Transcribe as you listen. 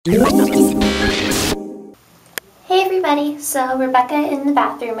Hey everybody, so Rebecca in the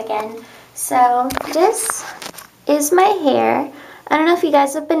bathroom again. So this is my hair. I don't know if you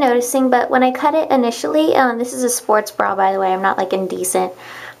guys have been noticing, but when I cut it initially, this is a sports bra by the way, I'm not like indecent,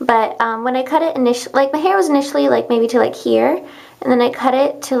 but when I cut it initially, like my hair was initially like maybe to like here, and then I cut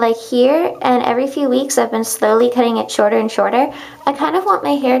it to like here, and every few weeks I've been slowly cutting it shorter and shorter. I kind of want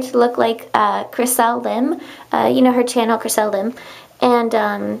my hair to look like Chriselle Lim, you know her channel, Chriselle Lim.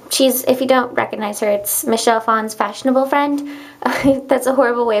 And she's, if you don't recognize her, it's Michelle Phan's fashionable friend. That's a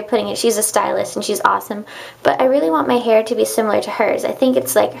horrible way of putting it. She's a stylist and she's awesome. But I really want my hair to be similar to hers. I think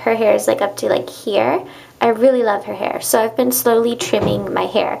it's like her hair is like up to like here. I really love her hair. So I've been slowly trimming my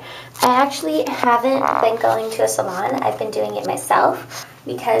hair. I actually haven't been going to a salon. I've been doing it myself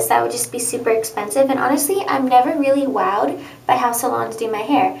because that would just be super expensive. And honestly, I'm never really wowed by how salons do my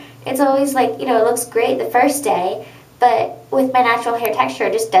hair. It's always like, you know, it looks great the first day, but with my natural hair texture,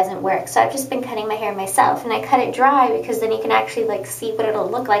 it just doesn't work. So I've just been cutting my hair myself, and I cut it dry because then you can actually like see what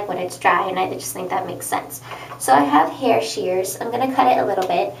it'll look like when it's dry, and I just think that makes sense. So I have hair shears. I'm gonna cut it a little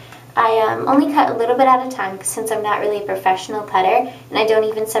bit. I only cut a little bit at a time since I'm not really a professional cutter, and I don't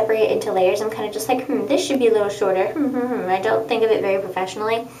even separate it into layers. I'm kind of just like, this should be a little shorter. I don't think of it very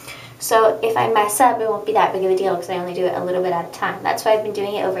professionally. So if I mess up, it won't be that big of a deal because I only do it a little bit at a time. That's why I've been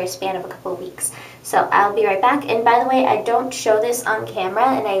doing it over a span of a couple of weeks. So I'll be right back. And by the way, I don't show this on camera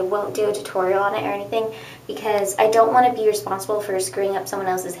and I won't do a tutorial on it or anything because I don't want to be responsible for screwing up someone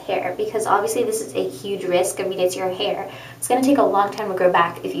else's hair, because obviously this is a huge risk. I mean, it's your hair. It's going to take a long time to grow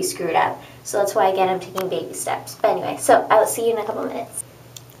back if you screw it up. So that's why, again, I'm taking baby steps. But anyway, so I'll see you in a couple minutes.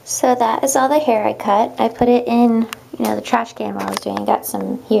 So that is all the hair I cut. I put it in, you know, the trash can while I was doing it. I got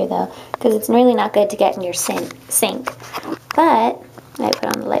some here though, because it's really not good to get in your sink. But I put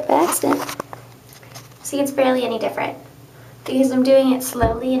on the light by accident. See, it's barely any different because I'm doing it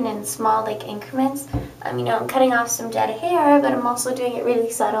slowly and in small like increments. You know, I'm cutting off some dead hair, but I'm also doing it really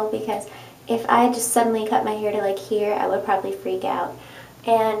subtle because if I just suddenly cut my hair to like here, I would probably freak out.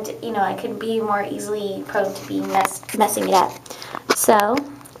 And, you know, I could be more easily prone to be messing it up. So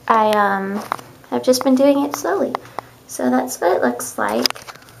I've just been doing it slowly. So that's what it looks like.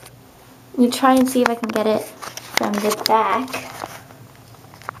 You try and see if I can get it from the back.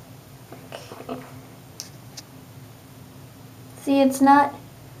 Okay. See, it's not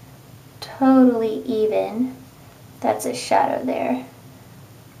totally even. That's a shadow there.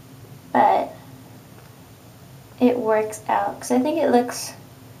 But it works out because I think it looks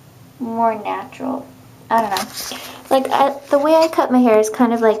more natural. I don't know. Like the way I cut my hair is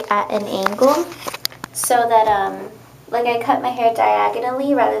kind of like at an angle, so that like I cut my hair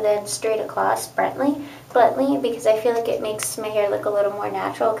diagonally rather than straight across bluntly, because I feel like it makes my hair look a little more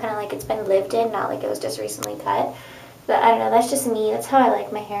natural, kind of like it's been lived in, not like it was just recently cut. But I don't know, that's just me. That's how I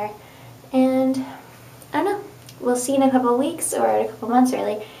like my hair. And I don't know. We'll see in a couple of weeks, or in a couple months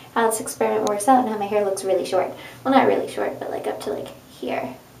really, how this experiment works out and how my hair looks really short. Well, not really short, but like up to like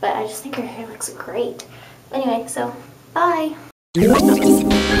here. But I just think her hair looks great. Anyway, so bye.